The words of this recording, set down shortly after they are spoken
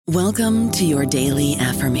Welcome to your daily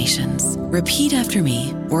affirmations. Repeat after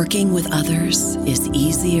me. Working with others is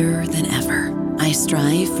easier than ever. I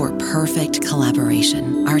strive for perfect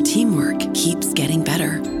collaboration. Our teamwork keeps getting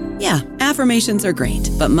better. Yeah, affirmations are great,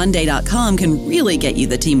 but Monday.com can really get you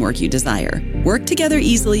the teamwork you desire. Work together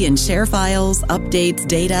easily and share files, updates,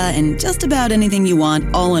 data, and just about anything you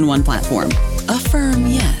want all in one platform. Affirm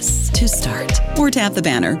yes to start, or tap the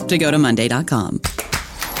banner to go to Monday.com.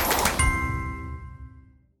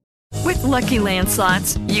 With Lucky Land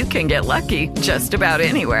Slots, you can get lucky just about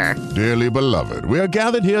anywhere. Dearly beloved, we are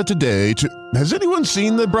gathered here today to... Has anyone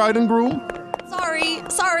seen the bride and groom?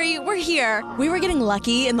 Sorry, we're here. We were getting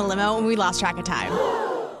lucky in the limo and we lost track of time.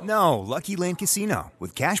 No, Lucky Land Casino,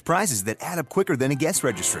 with cash prizes that add up quicker than a guest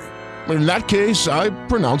registry. In that case, I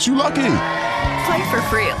pronounce you lucky. Play for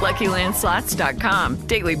free at LuckyLandSlots.com.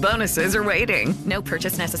 Daily bonuses are waiting. No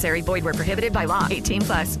purchase necessary. Void where prohibited by law.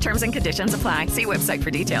 18+. Terms and conditions apply. See website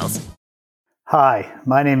for details. Hi,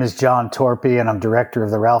 my name is John Torpy, and I'm director of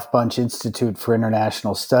the Ralph Bunche Institute for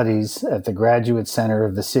International Studies at the Graduate Center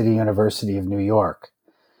of the City University of New York.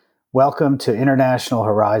 Welcome to International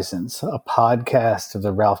Horizons, a podcast of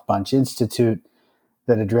the Ralph Bunche Institute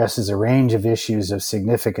that addresses a range of issues of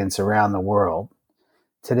significance around the world.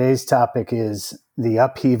 Today's topic is the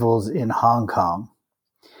upheavals in Hong Kong.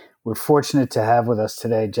 We're fortunate to have with us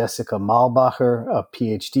today Jessica Mahlbacher, a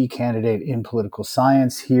PhD candidate in political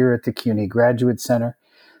science here at the CUNY Graduate Center,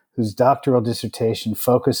 whose doctoral dissertation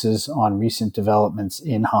focuses on recent developments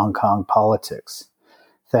in Hong Kong politics.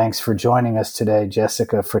 Thanks for joining us today,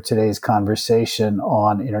 Jessica, for today's conversation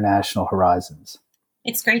on International Horizons.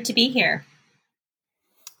 It's great to be here.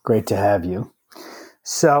 Great to have you.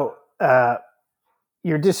 So,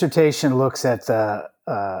 your dissertation looks at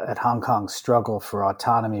Hong Kong's struggle for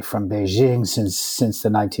autonomy from Beijing since the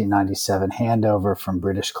 1997 handover from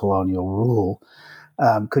British colonial rule.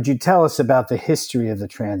 Could you tell us about the history of the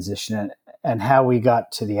transition and how we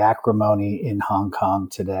got to the acrimony in Hong Kong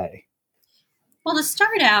today? Well, to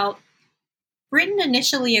start out, Britain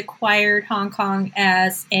initially acquired Hong Kong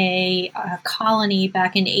as a colony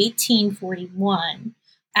back in 1841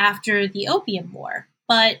 after the Opium War.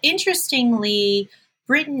 But interestingly,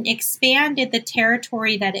 Britain expanded the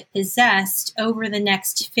territory that it possessed over the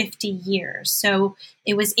next 50 years. So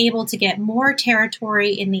it was able to get more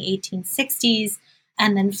territory in the 1860s.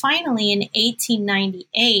 And then finally, in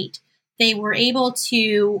 1898, they were able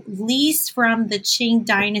to lease from the Qing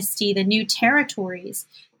dynasty the new territories,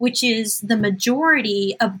 which is the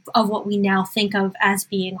majority of what we now think of as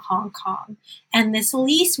being Hong Kong. And this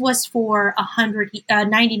lease was for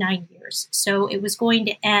 99 years. So it was going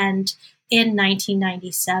to end in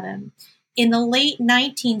 1997. In the late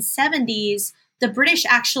 1970s, the British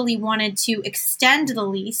actually wanted to extend the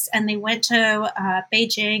lease, and they went to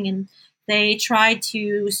Beijing and they tried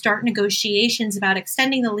to start negotiations about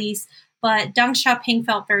extending the lease. But Deng Xiaoping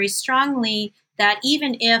felt very strongly that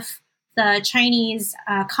even if the Chinese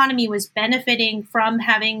economy was benefiting from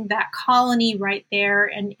having that colony right there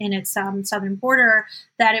in its southern border,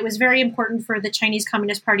 that it was very important for the Chinese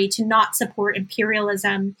Communist Party to not support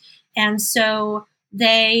imperialism. And so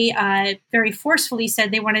they very forcefully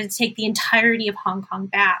said they wanted to take the entirety of Hong Kong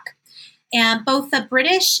back. And both the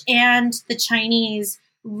British and the Chinese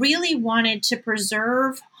really wanted to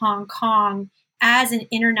preserve Hong Kong as an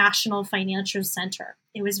international financial center.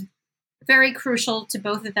 It was very crucial to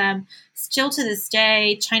both of them. Still to this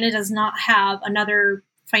day, China does not have another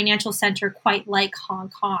financial center quite like Hong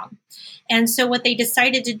Kong. And so what they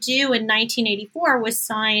decided to do in 1984 was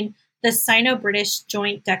sign the Sino-British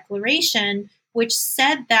Joint Declaration, which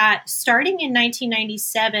said that starting in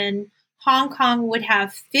 1997, Hong Kong would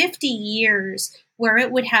have 50 years where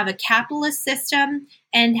it would have a capitalist system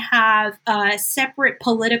and have a separate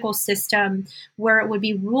political system where it would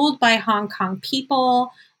be ruled by Hong Kong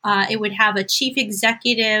people. It would have a chief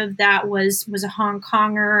executive that was a Hong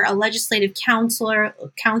Konger, a legislative council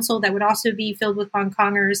that would also be filled with Hong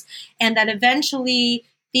Kongers, and that eventually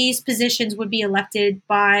these positions would be elected.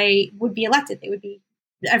 Everybody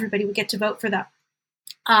would get to vote for them.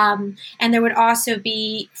 And there would also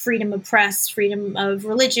be freedom of press, freedom of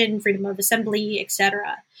religion, freedom of assembly,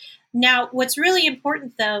 etc. Now, what's really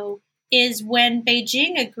important, though, is when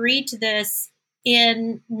Beijing agreed to this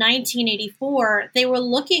in 1984, they were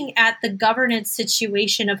looking at the governance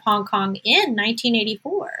situation of Hong Kong in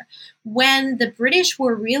 1984, when the British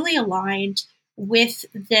were really aligned with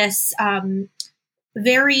this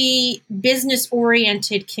very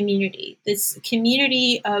business-oriented community, this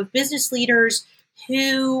community of business leaders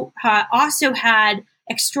who also had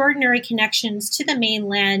extraordinary connections to the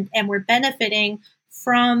mainland and were benefiting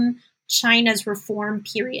from China's reform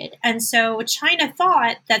period. And so China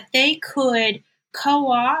thought that they could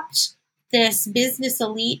co-opt this business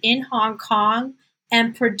elite in Hong Kong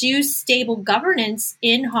and produce stable governance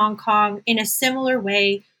in Hong Kong in a similar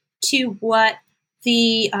way to what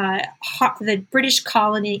the British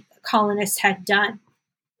colonists had done.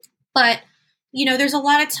 But, there's a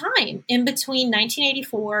lot of time in between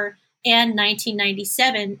 1984 and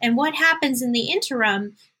 1997. And what happens in the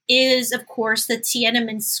interim is, of course, the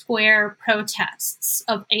Tiananmen Square protests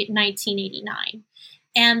of 1989.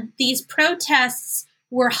 And these protests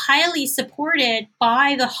were highly supported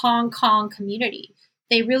by the Hong Kong community.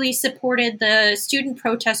 They really supported the student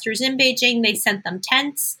protesters in Beijing. They sent them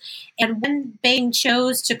tents. And when Beijing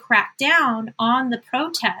chose to crack down on the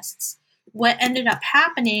protests, what ended up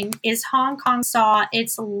happening is Hong Kong saw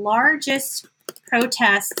its largest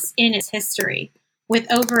protests in its history,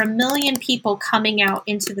 with over 1 million people coming out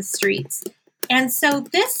into the streets. And so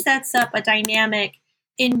this sets up a dynamic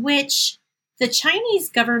in which the Chinese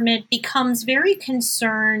government becomes very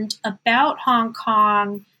concerned about Hong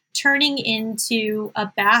Kong turning into a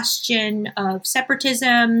bastion of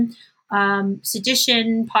separatism,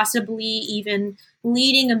 sedition, possibly even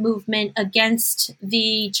leading a movement against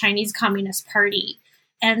the Chinese Communist Party.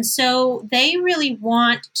 And so they really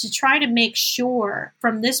want to try to make sure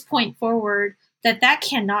from this point forward that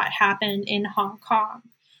cannot happen in Hong Kong.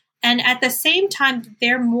 And at the same time,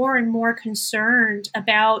 they're more and more concerned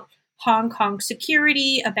about Hong Kong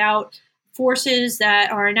security, about forces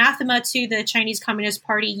that are anathema to the Chinese Communist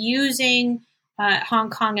Party using Hong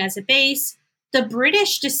Kong as a base. The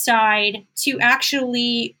British decide to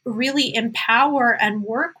actually really empower and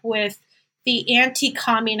work with the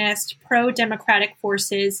anti-communist, pro-democratic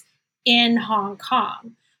forces in Hong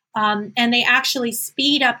Kong. And they actually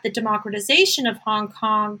speed up the democratization of Hong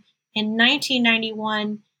Kong in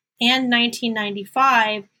 1991 and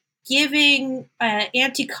 1995, giving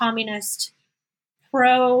anti-communist,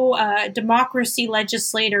 pro-democracy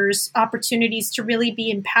legislators opportunities to really be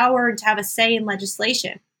empowered to have a say in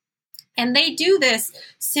legislation. And they do this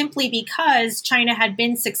simply because China had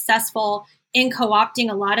been successful in co-opting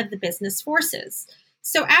a lot of the business forces.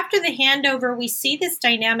 So after the handover, we see this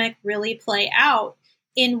dynamic really play out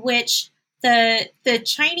in which the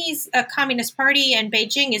Chinese Communist Party and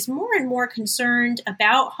Beijing is more and more concerned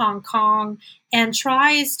about Hong Kong and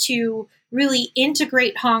tries to really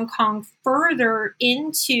integrate Hong Kong further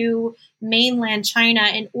into mainland China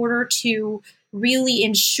in order to really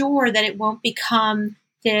ensure that it won't become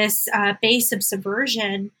this base of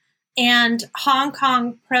subversion. And Hong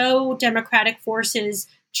Kong pro-democratic forces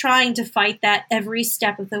trying to fight that every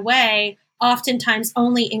step of the way, oftentimes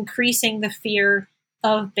only increasing the fear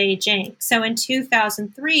of Beijing. So in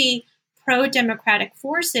 2003, pro-democratic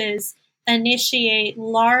forces initiate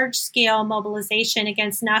large-scale mobilization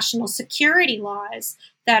against national security laws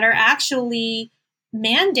that are actually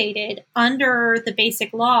mandated under the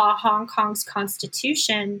Basic Law, Hong Kong's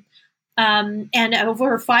constitution, and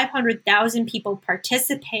over 500,000 people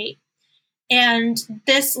participate. And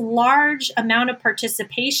this large amount of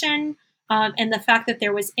participation and the fact that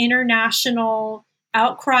there was international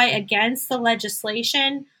outcry against the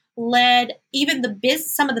legislation led even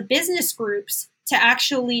some of the business groups to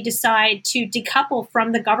actually decide to decouple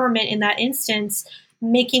from the government in that instance,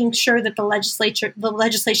 making sure that the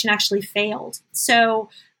legislation actually failed. So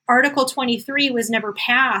Article 23 was never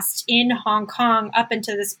passed in Hong Kong up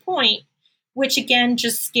until this point, which again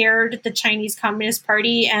just scared the Chinese Communist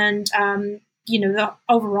Party and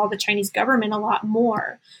the Chinese government a lot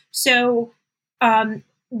more. So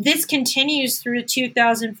this continues through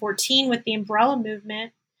 2014 with the Umbrella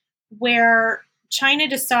Movement, where China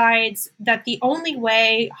decides that the only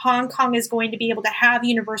way Hong Kong is going to be able to have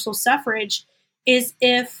universal suffrage is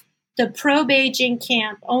if the pro-Beijing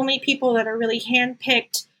camp, only people that are really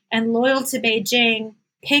handpicked and loyal to Beijing,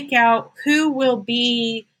 pick out who will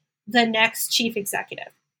be the next chief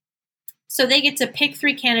executive. So they get to pick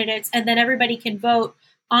 3 candidates, and then everybody can vote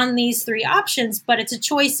on these 3 options, but it's a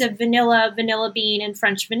choice of vanilla, vanilla bean, and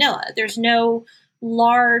French vanilla. There's no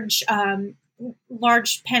large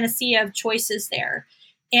panacea of choices there.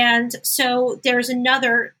 And so there's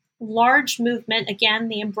another large movement, again,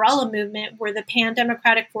 the Umbrella Movement, where the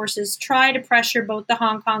pan-democratic forces try to pressure both the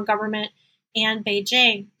Hong Kong government and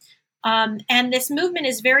Beijing. And this movement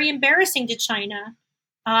is very embarrassing to China.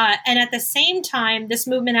 And at the same time, this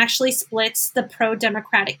movement actually splits the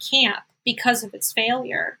pro-democratic camp because of its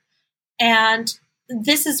failure. And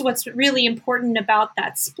this is what's really important about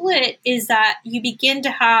that split, is that you begin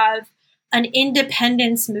to have an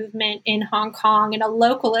independence movement in Hong Kong and a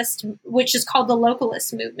localist, which is called the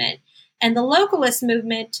localist movement. And the localist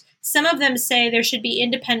movement Some of them say there should be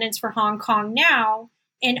independence for Hong Kong now,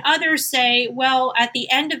 and others say, well, at the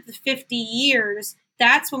end of the 50 years,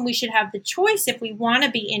 that's when we should have the choice if we want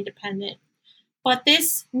to be independent. But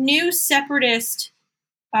this new separatist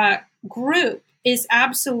group is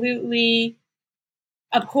absolutely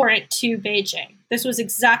abhorrent to Beijing. This was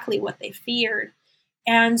exactly what they feared.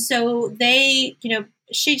 And so Xi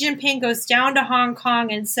Jinping goes down to Hong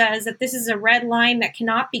Kong and says that this is a red line that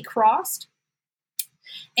cannot be crossed,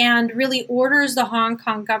 and really orders the Hong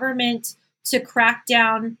Kong government to crack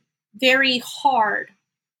down very hard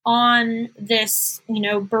on this,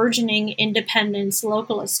 burgeoning independence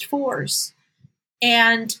localist force.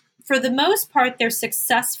 And for the most part, they're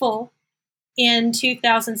successful in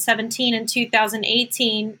 2017 and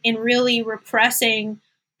 2018 in really repressing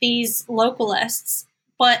these localists.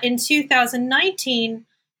 But in 2019,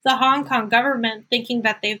 the Hong Kong government, thinking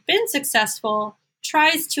that they've been successful,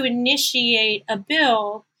 tries to initiate a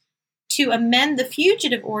bill to amend the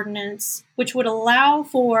Fugitive Ordinance, which would allow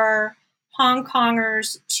for Hong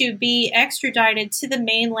Kongers to be extradited to the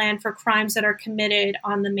mainland for crimes that are committed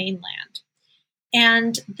on the mainland.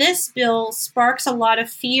 And this bill sparks a lot of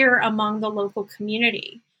fear among the local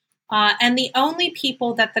community. And the only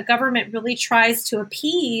people that the government really tries to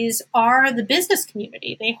appease are the business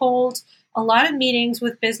community. They hold a lot of meetings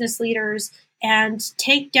with business leaders and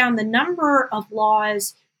take down the number of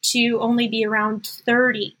laws to only be around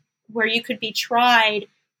 30, where you could be tried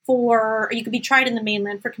in the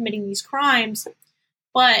mainland for committing these crimes.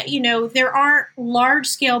 But, there aren't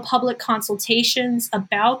large-scale public consultations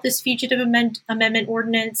about this Fugitive Amendment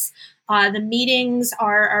Ordinance. The meetings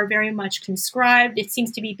are very much conscribed. It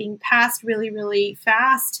seems to be being passed really, really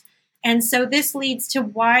fast. And so this leads to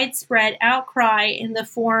widespread outcry in the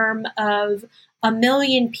form of 1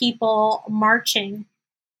 million people marching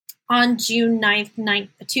on June 9th,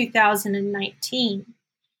 2019.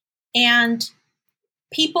 And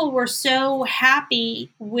people were so happy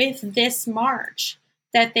with this march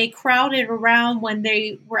that they crowded around when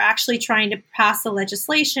they were actually trying to pass the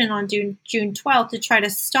legislation on June 12th to try to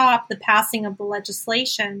stop the passing of the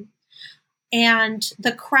legislation. And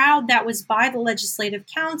the crowd that was by the Legislative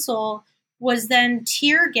Council was then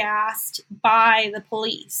tear gassed by the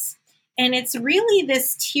police. And it's really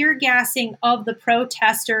this tear gassing of the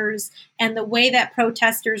protesters and the way that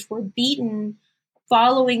protesters were beaten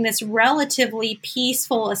following this relatively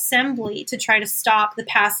peaceful assembly to try to stop the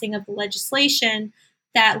passing of the legislation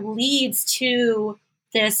that leads to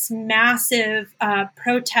this massive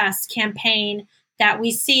protest campaign that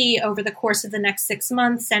we see over the course of the next 6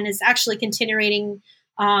 months and is actually continuing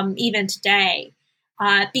even today.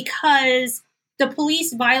 Because the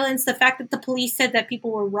police violence, the fact that the police said that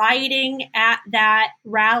people were rioting at that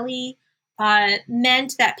rally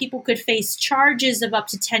meant that people could face charges of up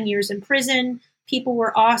to 10 years in prison. People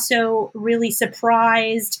were also really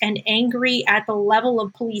surprised and angry at the level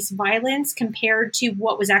of police violence compared to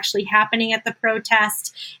what was actually happening at the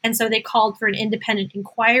protest. And so they called for an independent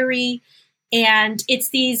inquiry. And it's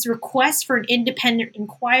these requests for an independent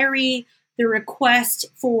inquiry, the request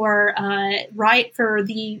for for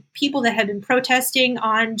the people that had been protesting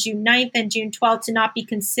on June 9th and June 12th to not be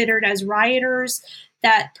considered as rioters,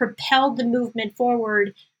 that propelled the movement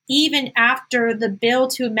forward even after the bill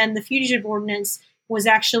to amend the Fugitive Ordinance was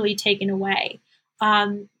actually taken away.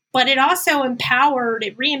 But it also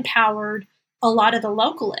re-empowered a lot of the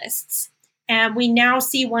localists. And we now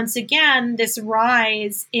see once again this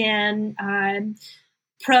rise in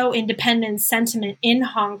pro-independence sentiment in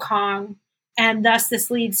Hong Kong. And thus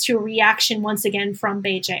this leads to a reaction once again from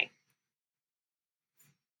Beijing.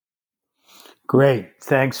 Great.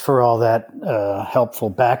 Thanks for all that helpful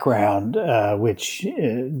background,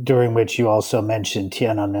 during which you also mentioned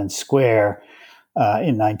Tiananmen Square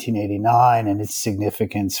in 1989 and its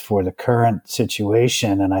significance for the current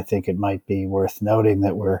situation. And I think it might be worth noting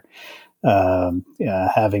that we're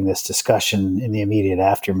having this discussion in the immediate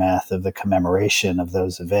aftermath of the commemoration of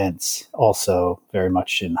those events, also very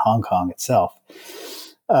much in Hong Kong itself.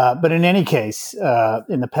 But in any case,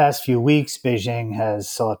 in the past few weeks, Beijing has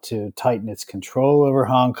sought to tighten its control over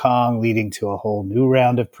Hong Kong, leading to a whole new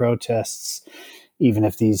round of protests, even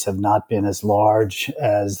if these have not been as large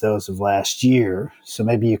as those of last year. So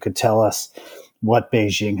maybe you could tell us what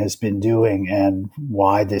Beijing has been doing and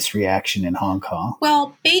why this reaction in Hong Kong.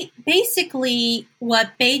 Well, basically,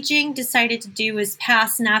 what Beijing decided to do is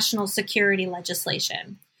pass national security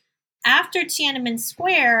legislation. After Tiananmen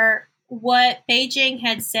Square, what Beijing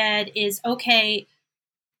had said is, okay,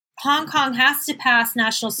 Hong Kong has to pass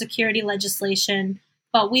national security legislation,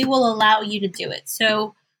 but we will allow you to do it.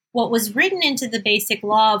 So what was written into the Basic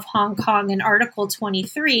Law of Hong Kong in Article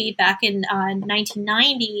 23 back in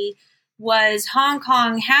 1990 was Hong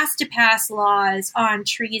Kong has to pass laws on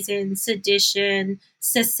treason, sedition,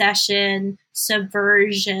 secession,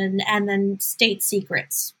 subversion, and then state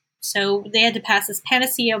secrets. So they had to pass this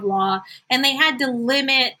panacea of law, and they had to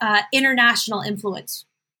limit international influence,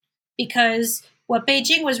 because what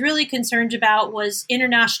Beijing was really concerned about was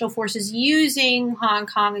international forces using Hong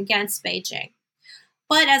Kong against Beijing.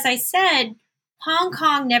 But as I said, Hong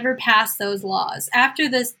Kong never passed those laws. After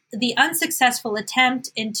the unsuccessful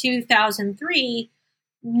attempt in 2003,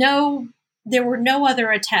 there were no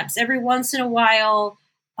other attempts. Every once in a while,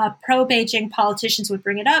 pro-Beijing politicians would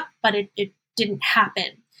bring it up, but it didn't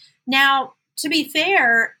happen. Now, to be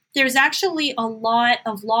fair, there's actually a lot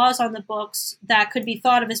of laws on the books that could be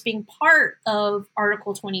thought of as being part of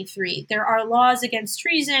Article 23. There are laws against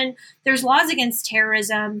treason. There's laws against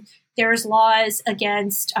terrorism. There's laws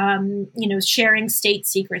against, sharing state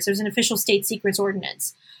secrets. There's an official state secrets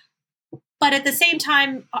ordinance. But at the same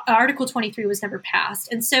time, Article 23 was never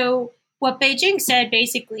passed. And so what Beijing said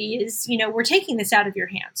basically is, we're taking this out of your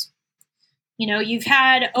hands. You've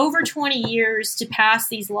had over 20 years to pass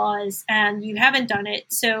these laws and you haven't done it.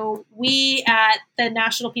 So we at the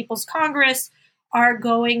National People's Congress are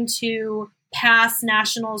going to pass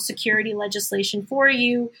national security legislation for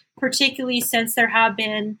you, particularly since there have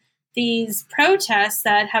been these protests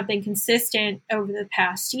that have been consistent over the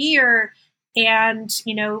past year. And,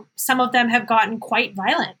 some of them have gotten quite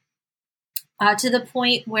violent to the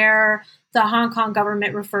point where the Hong Kong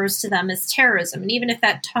government refers to them as terrorism. And even if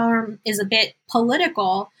that term is a bit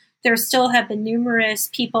political, there still have been numerous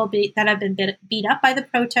people that have been beat up by the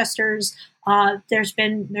protesters. There's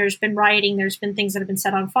been rioting. There's been things that have been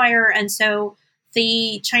set on fire. And so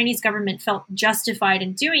the Chinese government felt justified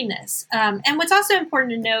in doing this. And what's also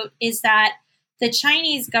important to note is that the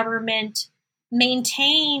Chinese government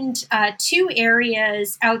maintained two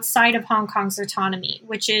areas outside of Hong Kong's autonomy,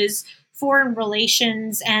 which is foreign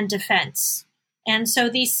relations and defense. And so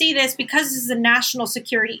they see this because this is a national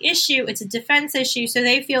security issue, it's a defense issue, so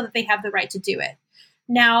they feel that they have the right to do it.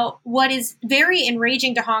 Now, what is very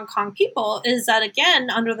enraging to Hong Kong people is that,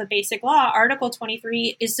 again, under the Basic Law, Article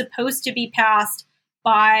 23 is supposed to be passed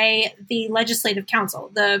by the Legislative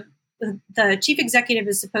Council. The chief executive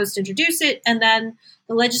is supposed to introduce it, and then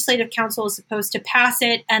the Legislative Council is supposed to pass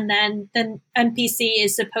it, and then the NPC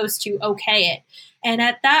is supposed to okay it. And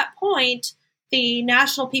at that point, the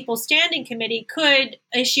National People's Standing Committee could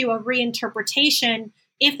issue a reinterpretation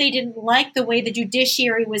if they didn't like the way the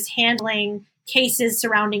judiciary was handling cases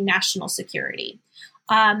surrounding national security.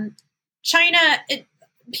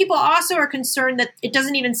 People also are concerned that it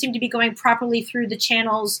doesn't even seem to be going properly through the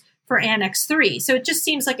channels for Annex 3. So it just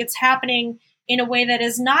seems like it's happening in a way that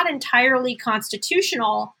is not entirely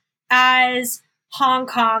constitutional as Hong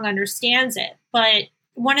Kong understands it. But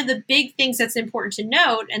one of the big things that's important to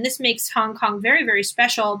note, and this makes Hong Kong very, very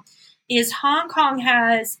special, is Hong Kong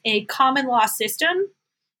has a common law system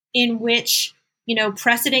in which,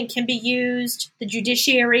 precedent can be used, the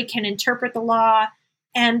judiciary can interpret the law,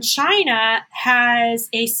 and China has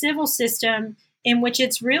a civil system in which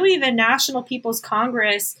it's really the National People's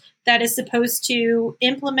Congress that is supposed to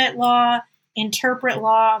implement law, interpret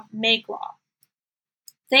law, make law.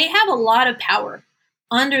 They have a lot of power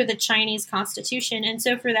under the Chinese constitution. And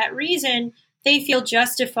so for that reason, they feel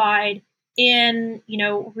justified in,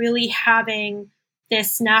 really having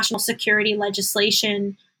this national security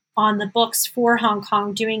legislation on the books for Hong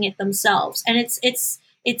Kong, doing it themselves. And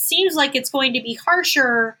it seems like it's going to be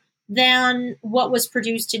harsher than what was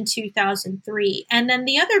produced in 2003. And then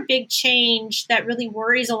the other big change that really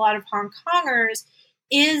worries a lot of Hong Kongers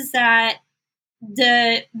is that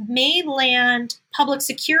the mainland public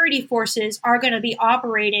security forces are going to be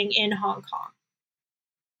operating in Hong Kong.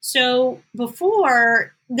 So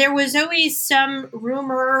before, there was always some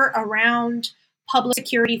rumor around public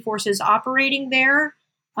security forces operating there.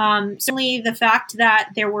 Certainly the fact that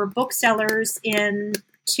there were booksellers in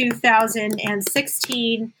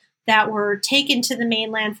 2016 that were taken to the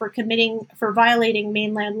mainland for violating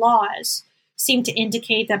mainland laws seemed to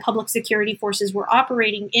indicate that public security forces were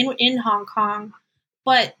operating in Hong Kong,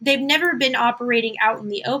 but they've never been operating out in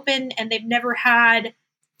the open, and they've never had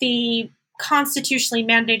the constitutionally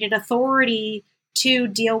mandated authority to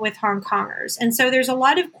deal with Hong Kongers. And so there's a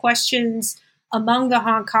lot of questions among the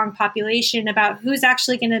Hong Kong population about who's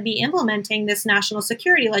actually going to be implementing this national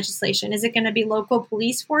security legislation. Is it going to be local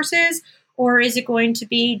police forces, or is it going to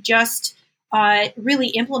be just really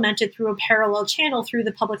implemented through a parallel channel through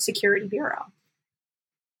the Public Security Bureau?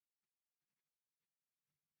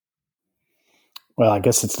 Well, I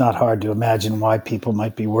guess it's not hard to imagine why people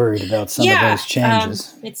might be worried about some of those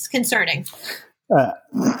changes. It's concerning.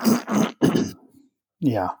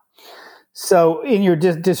 Yeah. So in your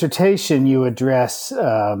dissertation, you address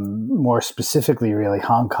more specifically, really,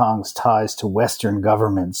 Hong Kong's ties to Western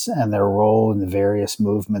governments and their role in the various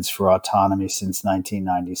movements for autonomy since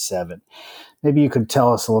 1997. Maybe you could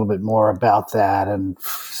tell us a little bit more about that and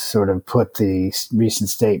sort of put the recent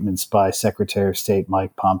statements by Secretary of State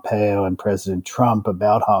Mike Pompeo and President Trump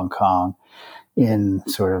about Hong Kong in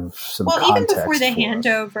sort of some context. Well, even before the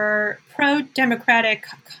handover, pro-democratic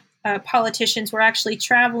politicians were actually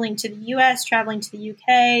traveling to the U.S., traveling to the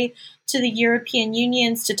U.K., to the European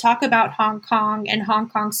unions to talk about Hong Kong and Hong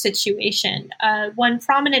Kong's situation. One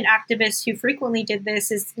prominent activist who frequently did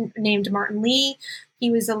this is named Martin Lee. He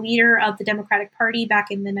was a leader of the Democratic Party back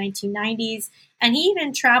in the 1990s, and he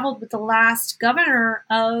even traveled with the last governor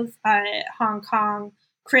of Hong Kong,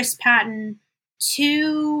 Chris Patten,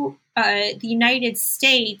 to the United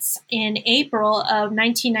States in April of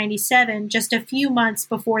 1997, just a few months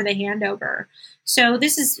before the handover. So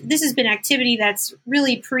this has been activity that's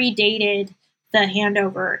really predated the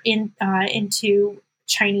handover into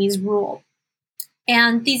Chinese rule.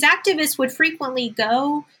 And these activists would frequently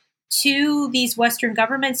go to these Western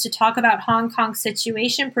governments to talk about Hong Kong's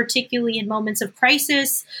situation, particularly in moments of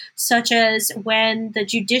crisis, such as when the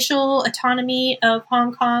judicial autonomy of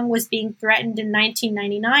Hong Kong was being threatened in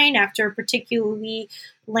 1999 after a particularly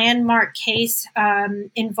landmark case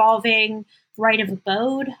involving right of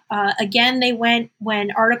abode. Again, they went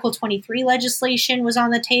when Article 23 legislation was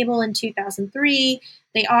on the table in 2003.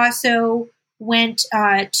 They also went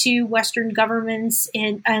to Western governments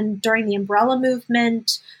and during the umbrella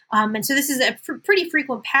movement. And so this is a pretty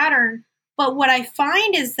frequent pattern. But what I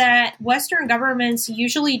find is that Western governments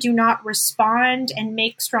usually do not respond and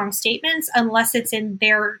make strong statements unless it's in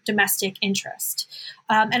their domestic interest.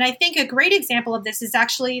 And I think a great example of this is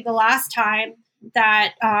actually the last time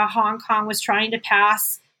that Hong Kong was trying to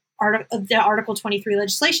pass the Article 23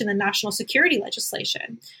 legislation, the national security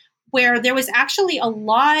legislation, where there was actually a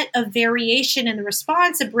lot of variation in the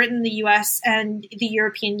response of Britain, the US, and the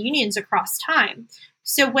European unions across time.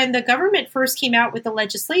 So when the government first came out with the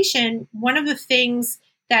legislation, one of the things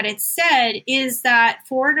that it said is that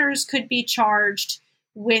foreigners could be charged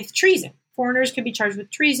with treason. Foreigners could be charged with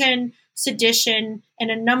treason, sedition, and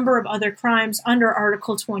a number of other crimes under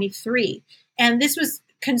Article 23. And this was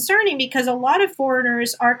concerning because a lot of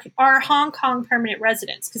foreigners are Hong Kong permanent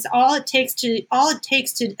residents, because all it takes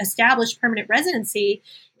to establish permanent residency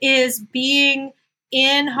is being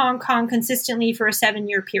in Hong Kong consistently for a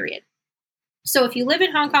 7-year period. So if you live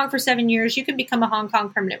in Hong Kong for 7 years, you can become a Hong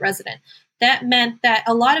Kong permanent resident. That meant that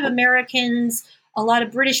a lot of Americans, a lot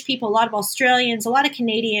of British people, a lot of Australians, a lot of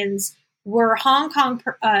Canadians were Hong Kong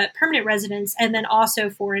permanent residents and then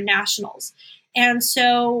also foreign nationals. And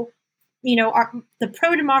so, the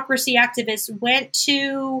pro-democracy activists went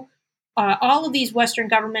to all of these Western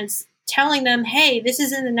governments telling them, hey, this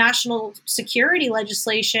is in the national security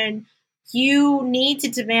legislation. You need to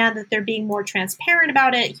demand that they're being more transparent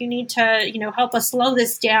about it. You need to, help us slow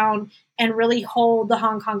this down and really hold the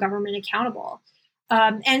Hong Kong government accountable.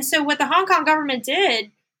 And so what the Hong Kong government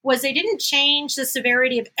did was they didn't change the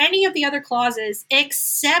severity of any of the other clauses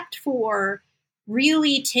except for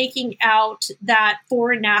really taking out that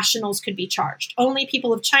foreign nationals could be charged. Only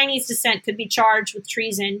people of Chinese descent could be charged with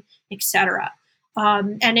treason, etc.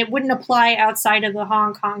 And it wouldn't apply outside of the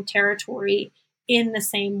Hong Kong territory in the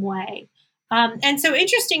same way. And so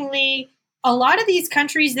interestingly, a lot of these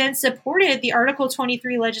countries then supported the Article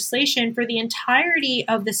 23 legislation for the entirety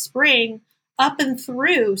of the spring up and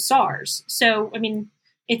through SARS. So,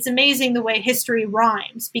 it's amazing the way history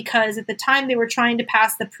rhymes, because at the time they were trying to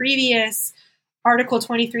pass the previous Article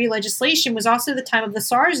 23 legislation was also the time of the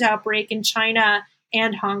SARS outbreak in China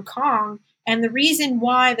and Hong Kong. And the reason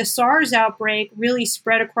why the SARS outbreak really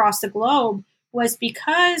spread across the globe was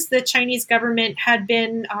because the Chinese government had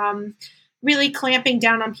been really clamping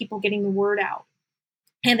down on people getting the word out.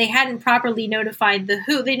 And they hadn't properly notified the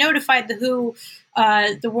WHO. They notified the WHO,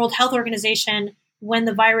 the World Health Organization, when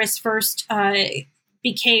the virus first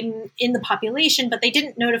became in the population, but they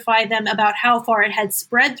didn't notify them about how far it had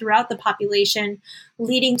spread throughout the population,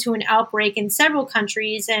 leading to an outbreak in several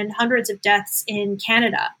countries and hundreds of deaths in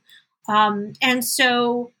Canada. And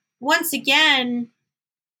so, once again,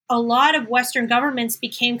 a lot of Western governments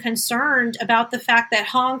became concerned about the fact that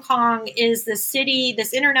Hong Kong is the city,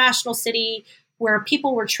 this international city, where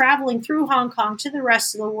people were traveling through Hong Kong to the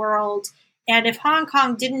rest of the world. And if Hong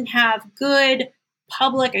Kong didn't have good,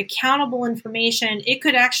 public, accountable information, it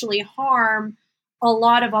could actually harm a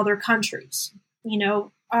lot of other countries.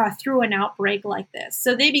 through an outbreak like this.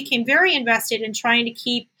 So they became very invested in trying to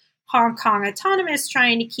keep Hong Kong autonomous,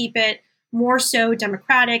 trying to keep it more so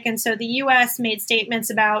democratic. And so the U.S. made statements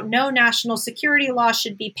about no national security law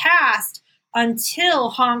should be passed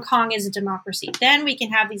until Hong Kong is a democracy. Then we can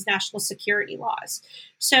have these national security laws.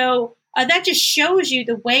 So that just shows you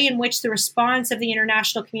the way in which the response of the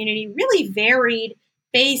international community really varied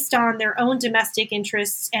based on their own domestic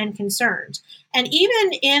interests and concerns. And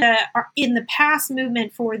even in the past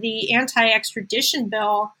movement for the anti-extradition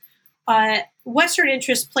bill, Western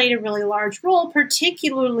interests played a really large role,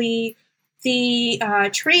 particularly the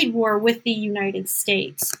trade war with the United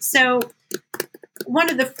States. So one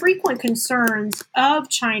of the frequent concerns of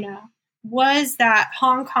China was that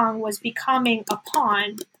Hong Kong was becoming a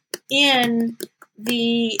pawn in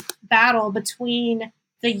the battle between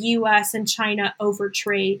the U.S. and China over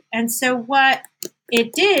trade. And so what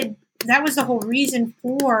it did, that was the whole reason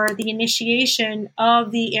for the initiation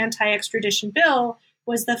of the anti-extradition bill,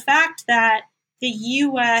 was the fact that the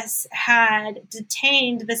U.S. had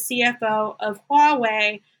detained the CFO of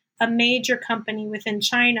Huawei, a major company within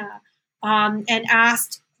China, and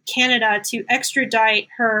asked Canada to extradite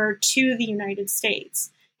her to the United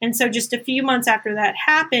States. And so just a few months after that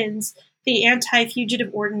happens, the anti-fugitive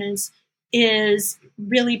ordinance is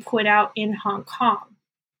really put out in Hong Kong.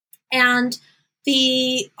 And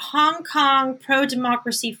the Hong Kong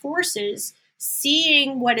pro-democracy forces,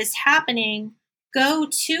 seeing what is happening, go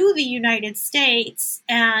to the United States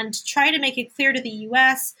and try to make it clear to the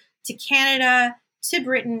U.S., to Canada, to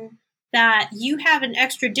Britain, that you have an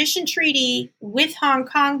extradition treaty with Hong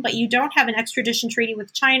Kong, but you don't have an extradition treaty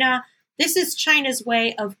with China. This is China's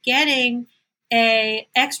way of getting an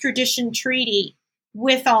extradition treaty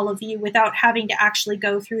with all of you without having to actually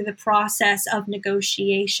go through the process of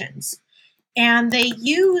negotiations. And they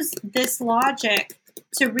use this logic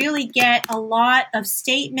to really get a lot of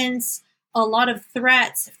statements, a lot of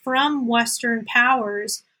threats from Western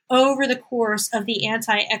powers over the course of the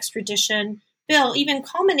anti-extradition bill, even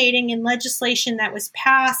culminating in legislation that was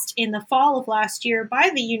passed in the fall of last year by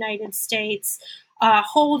the United States,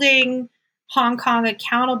 holding Hong Kong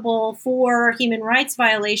accountable for human rights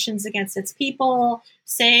violations against its people,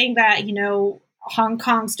 saying that, Hong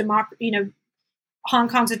Kong's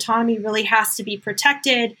autonomy really has to be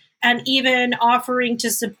protected, and even offering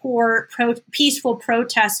to support peaceful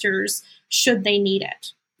protesters should they need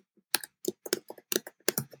it.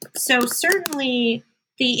 So certainly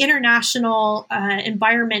the international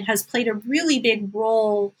environment has played a really big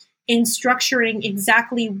role in structuring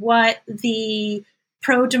exactly what the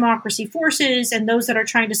pro-democracy forces and those that are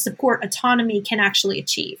trying to support autonomy can actually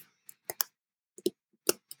achieve.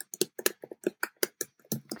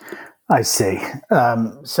 I see.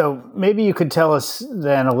 So maybe you could tell us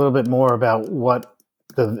then a little bit more about what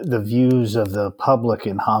the views of the public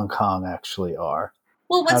in Hong Kong actually are.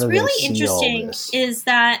 Well, what's really interesting is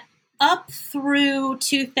that up through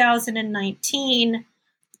 2019,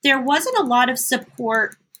 there wasn't a lot of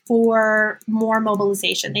support for more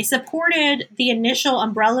mobilization. They supported the initial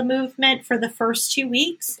umbrella movement for the first 2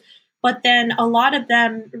 weeks, but then a lot of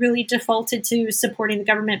them really defaulted to supporting the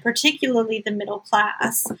government, particularly the middle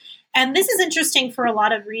class. And this is interesting for a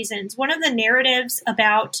lot of reasons. One of the narratives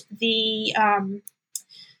about the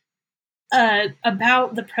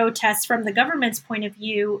protests from the government's point of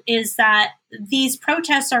view is that these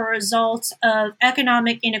protests are a result of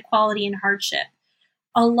economic inequality and hardship.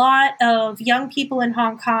 A lot of young people in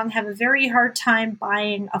Hong Kong have a very hard time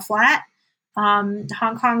buying a flat.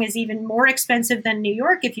 Hong Kong is even more expensive than New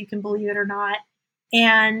York, if you can believe it or not.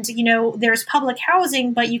 And, there's public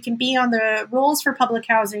housing, but you can be on the rolls for public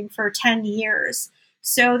housing for 10 years.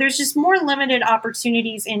 So there's just more limited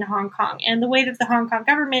opportunities in Hong Kong. And the way that the Hong Kong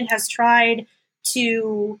government has tried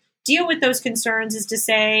to deal with those concerns is to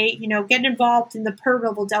say, get involved in the Pearl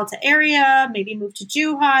River Delta area, maybe move to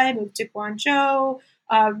Zhuhai, move to Guangzhou,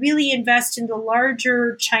 really invest in the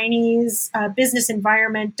larger Chinese business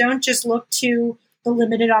environment. Don't just look to the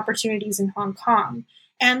limited opportunities in Hong Kong.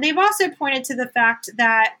 And they've also pointed to the fact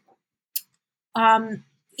that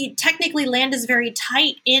technically land is very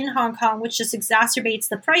tight in Hong Kong, which just exacerbates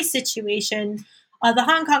the price situation. The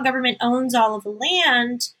Hong Kong government owns all of the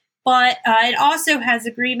land, but it also has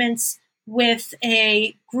agreements with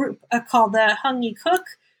a group called the Hung Yi Kuk,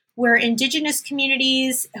 where indigenous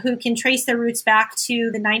communities who can trace their roots back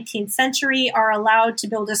to the 19th century are allowed to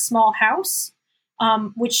build a small house,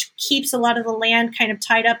 which keeps a lot of the land kind of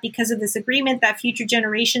tied up because of this agreement that future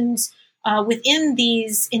generations within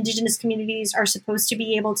these indigenous communities are supposed to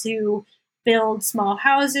be able to build small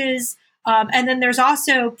houses. And then there's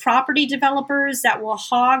also property developers that will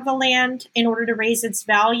hog the land in order to raise its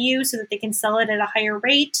value so that they can sell it at a higher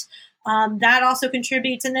rate. That also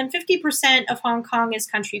contributes. And then 50% of Hong Kong is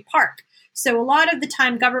country park. So a lot of the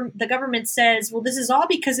time, the government says, well, this is all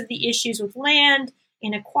because of the issues with land,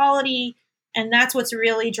 inequality, and that's what's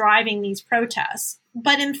really driving these protests.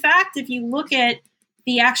 But in fact, if you look at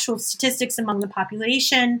the actual statistics among the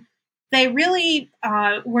population, they really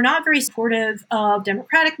were not very supportive of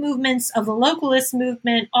democratic movements, of the localist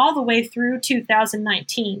movement, all the way through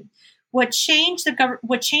 2019. What changed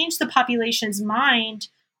the population's mind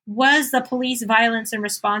was the police violence in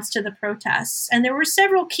response to the protests. And there were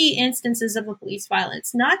several key instances of the police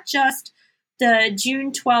violence, not just the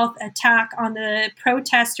June 12th attack on the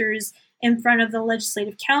protesters in front of the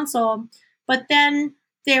Legislative Council, but then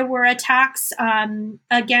there were attacks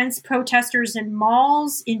against protesters in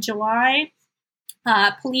malls in July,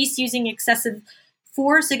 police using excessive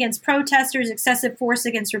force against protesters, excessive force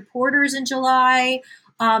against reporters in July.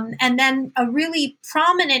 And then a really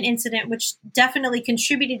prominent incident, which definitely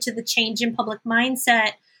contributed to the change in public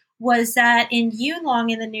mindset, was that in Yuen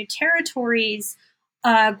Long in the New Territories,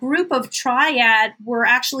 a group of triad were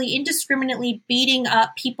actually indiscriminately beating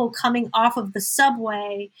up people coming off of the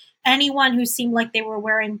subway, anyone who seemed like they were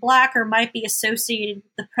wearing black or might be associated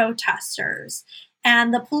with the protesters.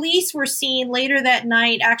 And the police were seen later that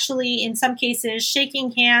night, actually, in some cases,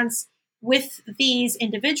 shaking hands with these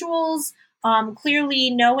individuals, clearly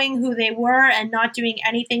knowing who they were and not doing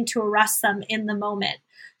anything to arrest them in the moment.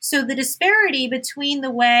 So the disparity between the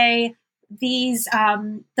way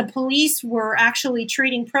the police were actually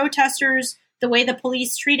treating protesters, the way the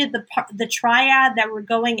police treated the triad that were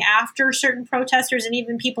going after certain protesters and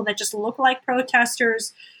even people that just look like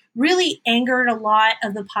protesters, really angered a lot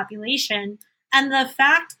of the population. And the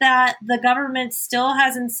fact that the government still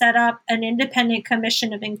hasn't set up an independent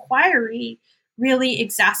commission of inquiry really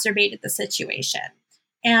exacerbated the situation.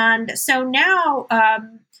 And so now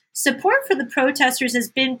support for the protesters has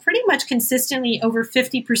been pretty much consistently over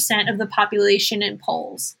 50% of the population in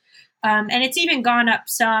polls. And it's even gone up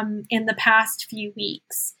some in the past few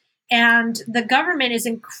weeks. And the government is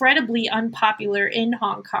incredibly unpopular in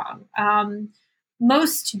Hong Kong.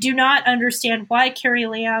 Most do not understand why Carrie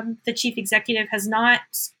Lam, the chief executive, has not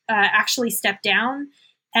actually stepped down.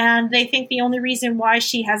 And they think the only reason why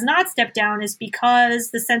she has not stepped down is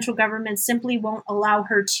because the central government simply won't allow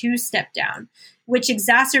her to step down, which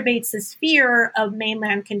exacerbates this fear of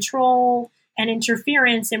mainland control and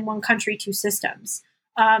interference in one country, two systems.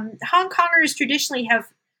 Hong Kongers traditionally have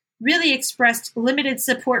really expressed limited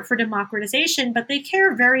support for democratization, but they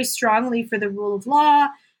care very strongly for the rule of law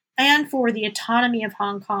and for the autonomy of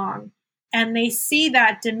Hong Kong. And they see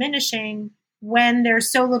that diminishing when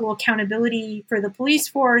there's so little accountability for the police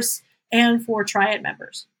force and for triad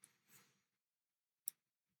members.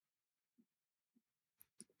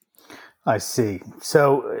 I see.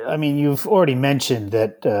 So, I mean, you've already mentioned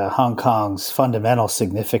that Hong Kong's fundamental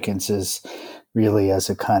significance is really as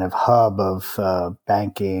a kind of hub of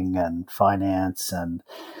banking and finance and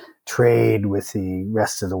trade with the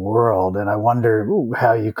rest of the world. And I wonder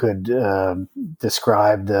how you could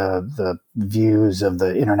describe the views of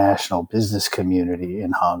the international business community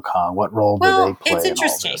in Hong Kong. What role do they play? It's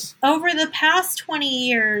interesting. Over the past 20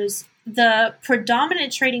 years, the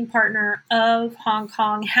predominant trading partner of Hong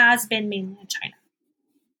Kong has been mainland China.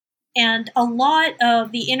 And a lot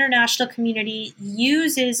of the international community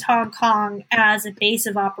uses Hong Kong as a base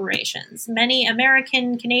of operations. Many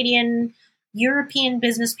American, Canadian, European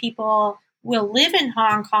business people will live in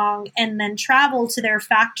Hong Kong and then travel to their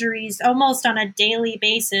factories almost on a daily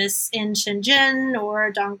basis in Shenzhen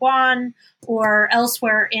or Dongguan or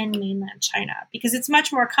elsewhere in mainland China, because it's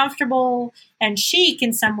much more comfortable and chic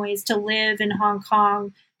in some ways to live in Hong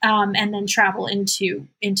Kong and then travel into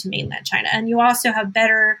mainland China. And you also have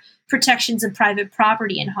better protections of private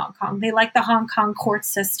property in Hong Kong. They like the Hong Kong court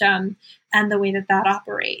system and the way that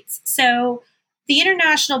operates. So the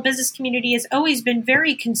international business community has always been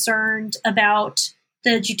very concerned about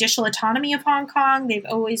the judicial autonomy of Hong Kong. They've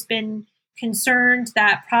always been concerned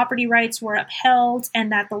that property rights were upheld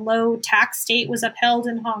and that the low tax state was upheld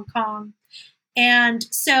in Hong Kong. And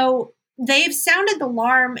so they've sounded the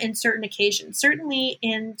alarm in certain occasions. Certainly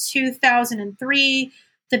in 2003,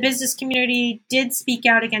 the business community did speak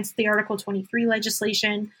out against the Article 23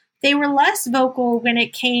 legislation. They were less vocal when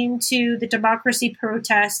it came to the democracy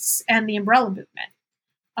protests and the umbrella movement.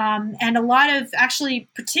 And a lot of, actually,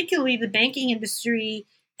 particularly the banking industry,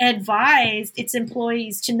 advised its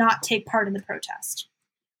employees to not take part in the protest.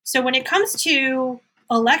 So when it comes to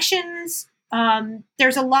elections,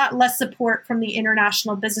 there's a lot less support from the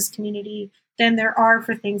international business community than there are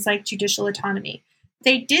for things like judicial autonomy.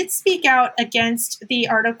 They did speak out against the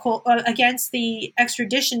against the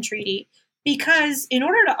extradition treaty, because in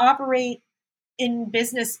order to operate in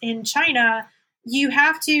business in China, you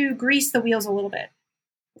have to grease the wheels a little bit.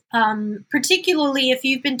 Particularly if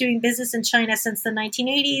you've been doing business in China since the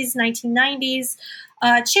 1980s, 1990s,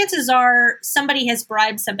 chances are somebody has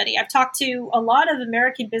bribed somebody. I've talked to a lot of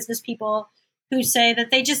American business people who say that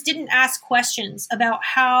they just didn't ask questions about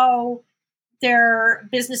how their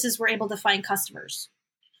businesses were able to find customers.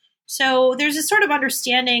 So there's a sort of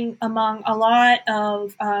understanding among a lot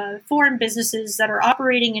of foreign businesses that are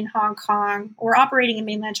operating in Hong Kong or operating in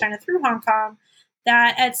mainland China through Hong Kong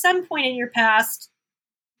that at some point in your past,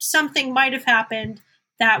 something might have happened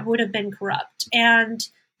that would have been corrupt. And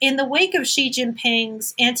in the wake of Xi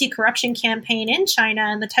Jinping's anti-corruption campaign in China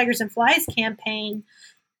and the Tigers and Flies campaign,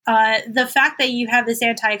 the fact that you have this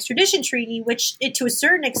anti-extradition treaty, which to a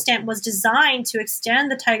certain extent was designed to extend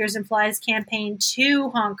the Tigers and Flies campaign to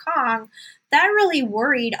Hong Kong, that really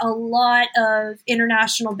worried a lot of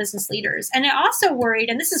international business leaders. And it also worried,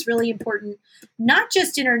 and this is really important, not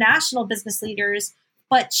just international business leaders,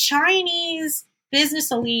 but Chinese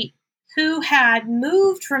business elite who had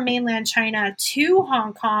moved from mainland China to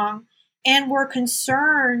Hong Kong and were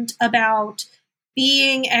concerned about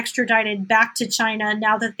being extradited back to China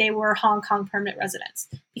now that they were Hong Kong permanent residents.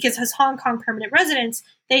 Because as Hong Kong permanent residents,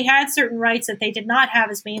 they had certain rights that they did not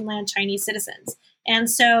have as mainland Chinese citizens.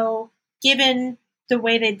 And so given the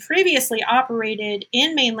way they'd previously operated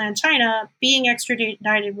in mainland China, being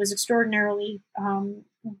extradited was extraordinarily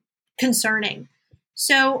concerning.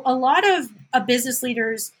 So a lot of business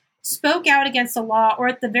leaders spoke out against the law, or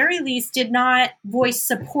at the very least did not voice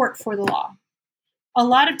support for the law. A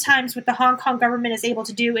lot of times what the Hong Kong government is able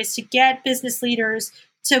to do is to get business leaders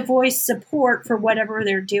to voice support for whatever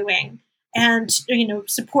they're doing and,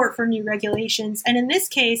 support for new regulations. And in this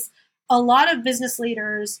case, a lot of business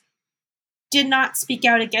leaders did not speak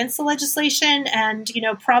out against the legislation and,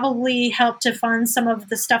 probably helped to fund some of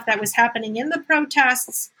the stuff that was happening in the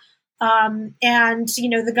protests.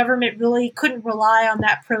 The government really couldn't rely on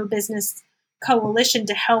that pro-business coalition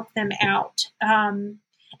to help them out.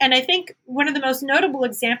 And I think one of the most notable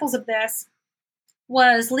examples of this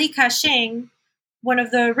was Li Ka-shing, one of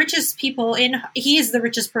the richest people he is the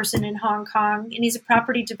richest person in Hong Kong, and he's a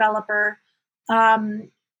property developer.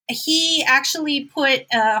 He actually put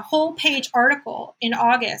a whole page article in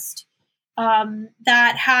August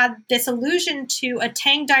that had this allusion to a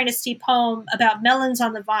Tang Dynasty poem about melons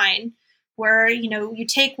on the vine, where, you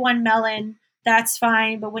take one melon, that's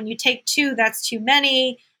fine, but when you take two, that's too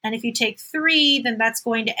many. And if you take three, then that's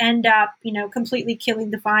going to end up, completely killing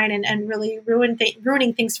the vine and really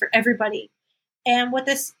ruining things for everybody. And what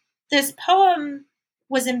this poem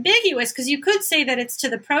was ambiguous, because you could say that it's to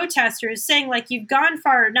the protesters, saying like, you've gone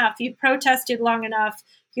far enough, you've protested long enough,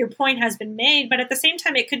 your point has been made. But at the same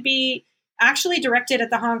time, it could be actually directed at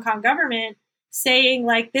the Hong Kong government, saying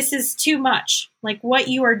like, this is too much. Like, what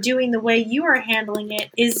you are doing, the way you are handling it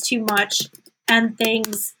is too much, and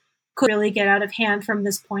things could really get out of hand from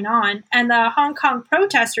this point on. And the Hong Kong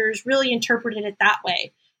protesters really interpreted it that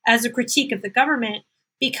way, as a critique of the government,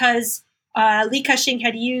 because Li Ka-shing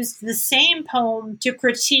had used the same poem to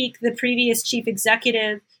critique the previous chief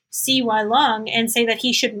executive, C.Y. Leung, and say that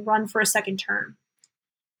he shouldn't run for a second term.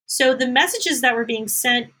 So the messages that were being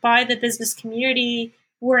sent by the business community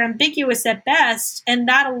were ambiguous at best, and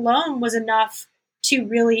that alone was enough to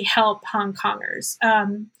really help Hong Kongers.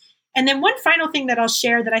 And then one final thing that I'll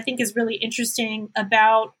share that I think is really interesting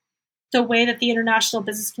about the way that the international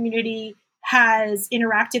business community has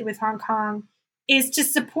interacted with Hong Kong is to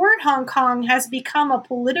support Hong Kong has become a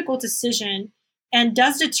political decision and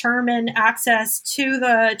does determine access to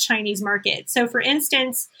the Chinese market. So, for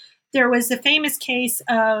instance, there was the famous case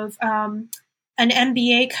of an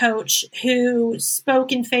NBA coach who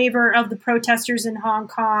spoke in favor of the protesters in Hong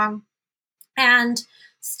Kong. And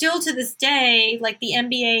still to this day, like, the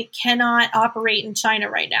NBA cannot operate in China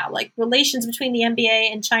right now. Like, relations between the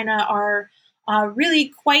NBA and China are really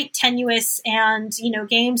quite tenuous, and,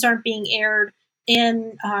 games aren't being aired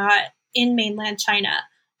in mainland China.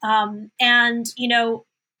 On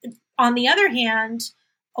the other hand,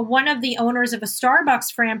 one of the owners of a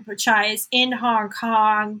Starbucks franchise in Hong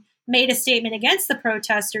Kong made a statement against the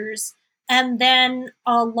protesters, and then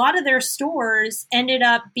a lot of their stores ended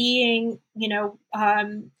up being,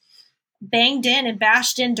 banged in and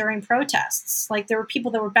bashed in during protests. Like, there were people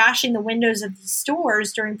that were bashing the windows of these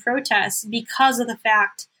stores during protests because of the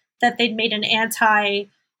fact that they'd made an anti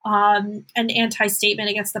statement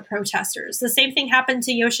against the protesters. The same thing happened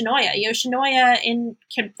to Yoshinoya. Yoshinoya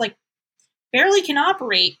barely can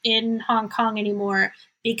operate in Hong Kong anymore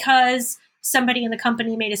because somebody in the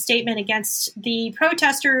company made a statement against the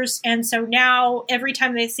protesters. And so now every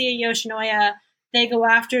time they see a Yoshinoya, they go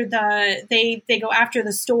after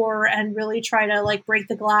the store and really try to like break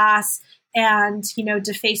the glass and,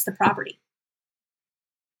 deface the property.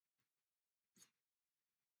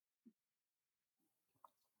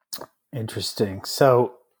 Interesting.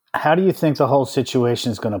 So how do you think the whole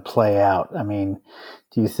situation is going to play out? I mean,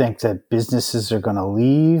 do you think that businesses are going to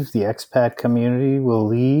leave, the expat community will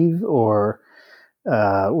leave, or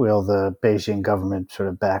will the Beijing government sort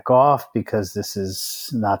of back off because this is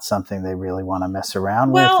not something they really want to mess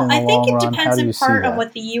around with in the long run? Well, I think it depends in part on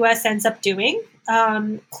what the U.S. ends up doing.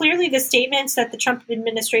 Clearly, the statements that the Trump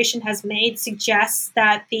administration has made suggests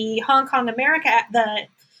that the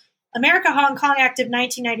America-Hong Kong Act of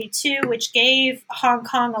 1992, which gave Hong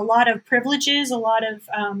Kong a lot of privileges, a lot of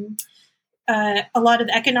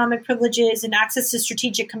economic privileges and access to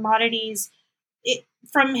strategic commodities.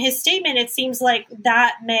 From his statement, it seems like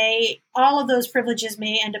all of those privileges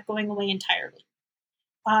may end up going away entirely.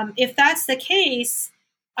 If that's the case,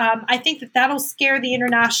 I think that'll scare the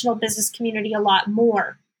international business community a lot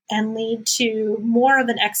more and lead to more of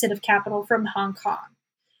an exit of capital from Hong Kong.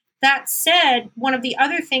 That said, one of the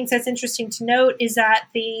other things that's interesting to note is that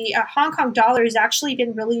the Hong Kong dollar has actually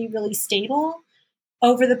been really, really stable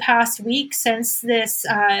over the past week since this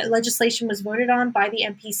legislation was voted on by the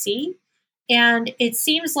MPC. And it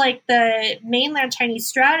seems like the mainland Chinese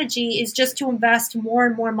strategy is just to invest more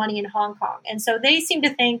and more money in Hong Kong. And so they seem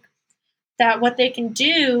to think that what they can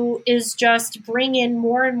do is just bring in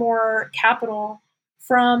more and more capital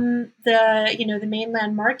from the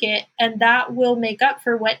mainland market, and that will make up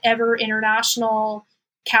for whatever international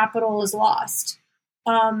capital is lost.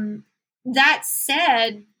 That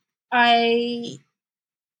said, I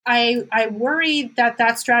worry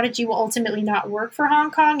that strategy will ultimately not work for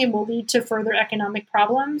Hong Kong and will lead to further economic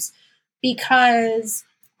problems because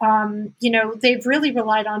they've really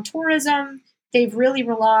relied on tourism, they've really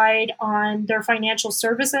relied on their financial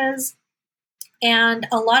services. And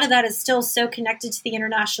a lot of that is still so connected to the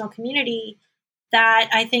international community that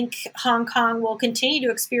I think Hong Kong will continue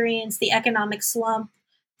to experience the economic slump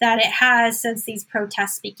that it has since these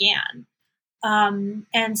protests began.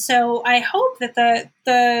 And so I hope that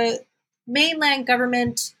the mainland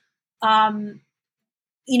government,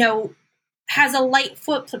 has a light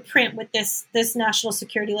footprint with this national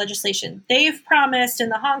security legislation. They've promised,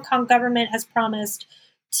 and the Hong Kong government has promised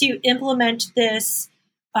to implement this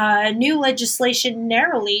new legislation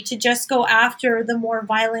narrowly to just go after the more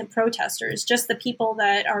violent protesters, just the people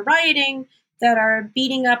that are rioting, that are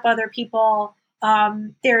beating up other people.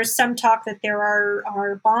 There's some talk that there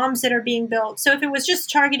are bombs that are being built. So if it was just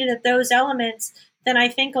targeted at those elements, then I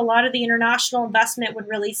think a lot of the international investment would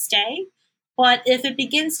really stay. But if it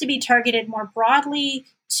begins to be targeted more broadly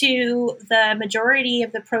to the majority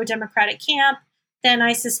of the pro-democratic camp, then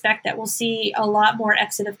I suspect that we'll see a lot more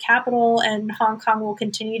exit of capital and Hong Kong will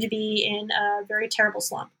continue to be in a very terrible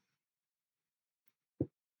slump.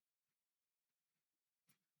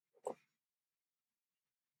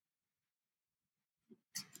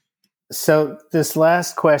 So this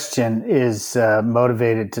last question is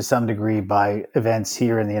motivated to some degree by events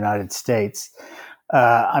here in the United States.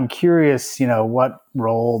 I'm curious, what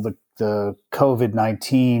role the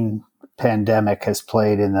COVID-19 pandemic has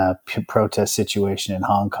played in the protest situation in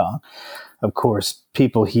Hong Kong. Of course,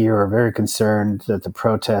 people here are very concerned that the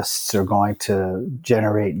protests are going to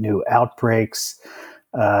generate new outbreaks.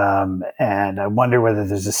 And I wonder whether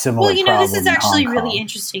there's a similar problem. This is actually really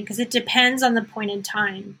interesting because it depends on the point in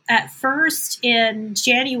time. At first, in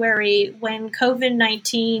January, when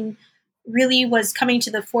COVID-19 really was coming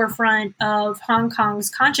to the forefront of Hong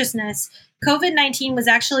Kong's consciousness, COVID-19 was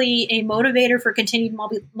actually a motivator for continued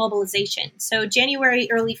mobilization. So January,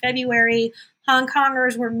 early February, Hong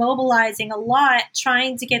Kongers were mobilizing a lot,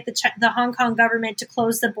 trying to get the Hong Kong government to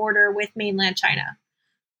close the border with mainland China.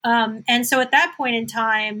 And so at that point in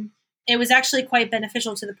time, it was actually quite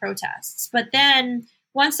beneficial to the protests. But then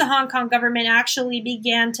once the Hong Kong government actually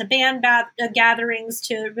began to ban gatherings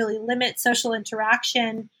to really limit social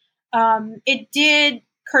interaction, it did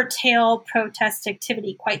curtail protest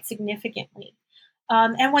activity quite significantly.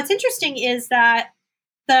 And what's interesting is that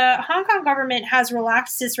the Hong Kong government has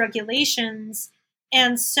relaxed its regulations,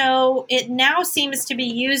 and so it now seems to be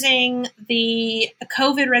using the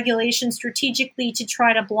COVID regulations strategically to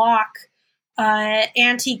try to block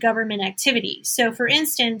anti-government activity. So, for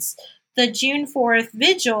instance, the June 4th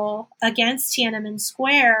vigil against Tiananmen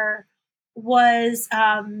Square was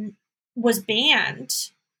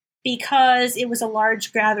banned because it was a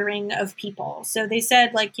large gathering of people. So they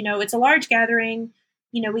said, like, it's a large gathering.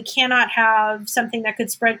 We cannot have something that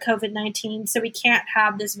could spread COVID-19, so we can't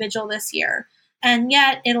have this vigil this year. And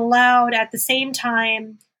yet it allowed at the same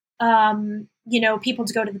time, people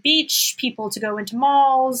to go to the beach, people to go into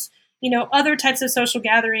malls, other types of social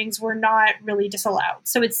gatherings were not really disallowed.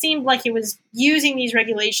 So it seemed like it was using these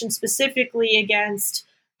regulations specifically against,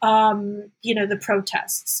 the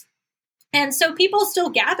protests. And so people still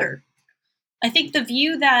gathered. I think the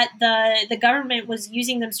view that the government was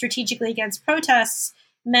using them strategically against protests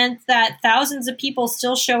meant that thousands of people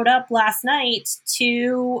still showed up last night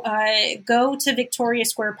to go to Victoria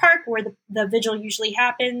Square Park, where the vigil usually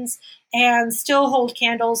happens, and still hold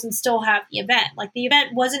candles and still have the event. Like, the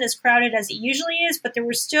event wasn't as crowded as it usually is, but there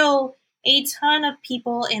were still a ton of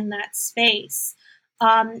people in that space.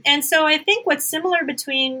 And so I think what's similar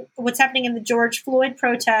between what's happening in the George Floyd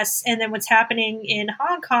protests and then what's happening in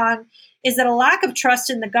Hong Kong is that a lack of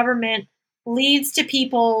trust in the government leads to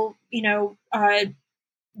people,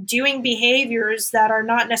 doing behaviors that are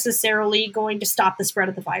not necessarily going to stop the spread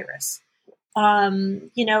of the virus.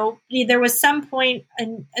 There was some point,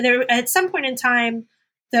 at some point in time,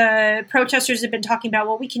 the protesters have been talking about,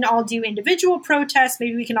 well, we can all do individual protests.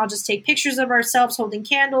 Maybe we can all just take pictures of ourselves holding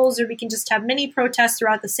candles, or we can just have mini protests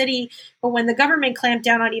throughout the city. But when the government clamped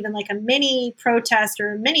down on even like a mini protest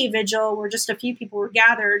or a mini vigil where just a few people were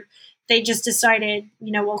gathered, they just decided,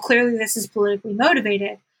 well, clearly this is politically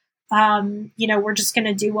motivated. We're just going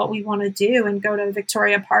to do what we want to do and go to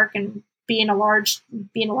Victoria Park and be in a large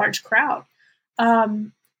crowd.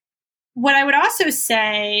 What I would also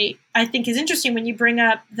say, I think is interesting when you bring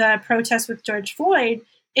up the protest with George Floyd,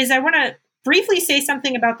 is I want to briefly say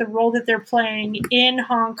something about the role that they're playing in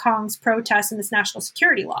Hong Kong's protests and this national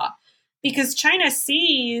security law, because China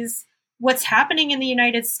sees what's happening in the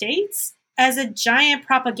United States as a giant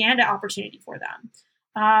propaganda opportunity for them.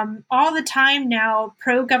 All the time now,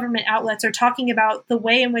 pro-government outlets are talking about the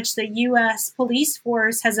way in which the U.S. police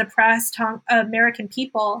force has oppressed American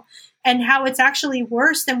people and how it's actually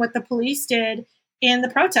worse than what the police did in the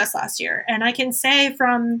protests last year. And I can say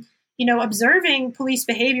from, observing police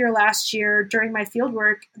behavior last year during my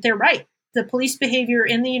fieldwork, they're right. The police behavior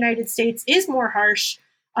in the United States is more harsh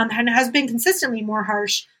and has been consistently more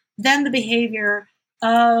harsh than the behavior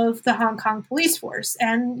of the Hong Kong police force.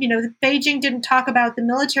 And, Beijing didn't talk about the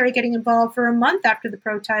military getting involved for a month after the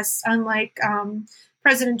protests, unlike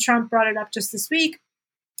President Trump brought it up just this week.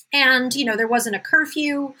 And, there wasn't a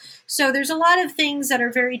curfew. So there's a lot of things that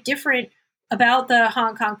are very different about the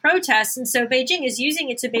Hong Kong protests. And so Beijing is using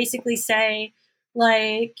it to basically say,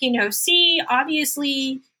 see,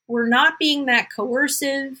 obviously we're not being that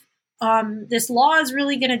coercive. This law is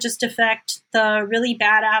really going to just affect the really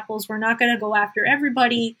bad apples. We're not going to go after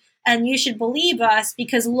everybody. And you should believe us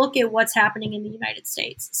because look at what's happening in the United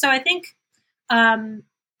States. So I think,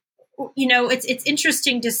 it's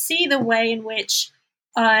interesting to see the way in which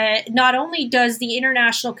not only does the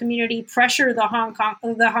international community pressure the Hong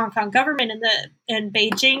Kong government and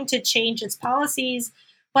Beijing to change its policies,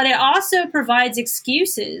 but it also provides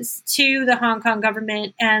excuses to the Hong Kong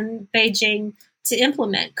government and Beijing to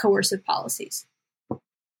implement coercive policies.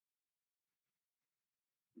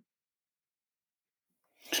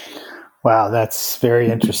 Wow, that's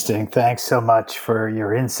very interesting. Thanks so much for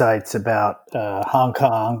your insights about Hong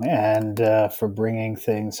Kong and for bringing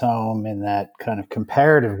things home in that kind of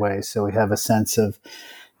comparative way, so we have a sense of,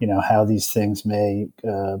 how these things may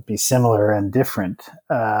be similar and different.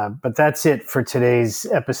 But that's it for today's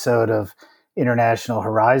episode of International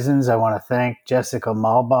Horizons. I want to thank Jessica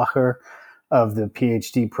Malbacher of the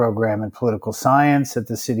PhD program in political science at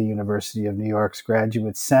the City University of New York's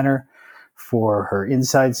Graduate Center for her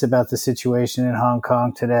insights about the situation in Hong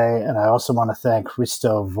Kong today. And I also want to thank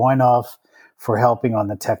Hristo Voinov for helping on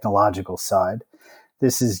the technological side.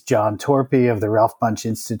 This is John Torpy of the Ralph Bunche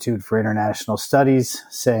Institute for International Studies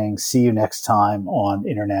saying, see you next time on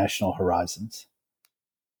International Horizons.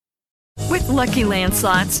 With Lucky Land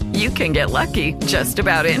Slots, you can get lucky just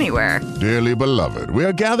about anywhere. Dearly beloved, we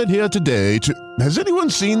are gathered here today to... Has anyone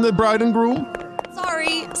seen the bride and groom?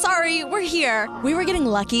 Sorry, we're here. We were getting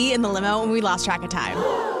lucky in the limo and we lost track of time.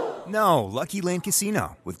 No, Lucky Land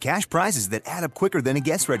Casino, with cash prizes that add up quicker than a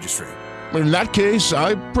guest registry. In that case,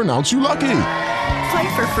 I pronounce you lucky.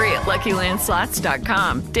 Play for free at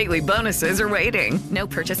LuckyLandSlots.com. Daily bonuses are waiting. No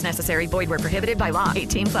purchase necessary. Void where prohibited by law.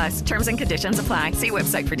 18+. Terms and conditions apply. See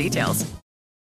website for details.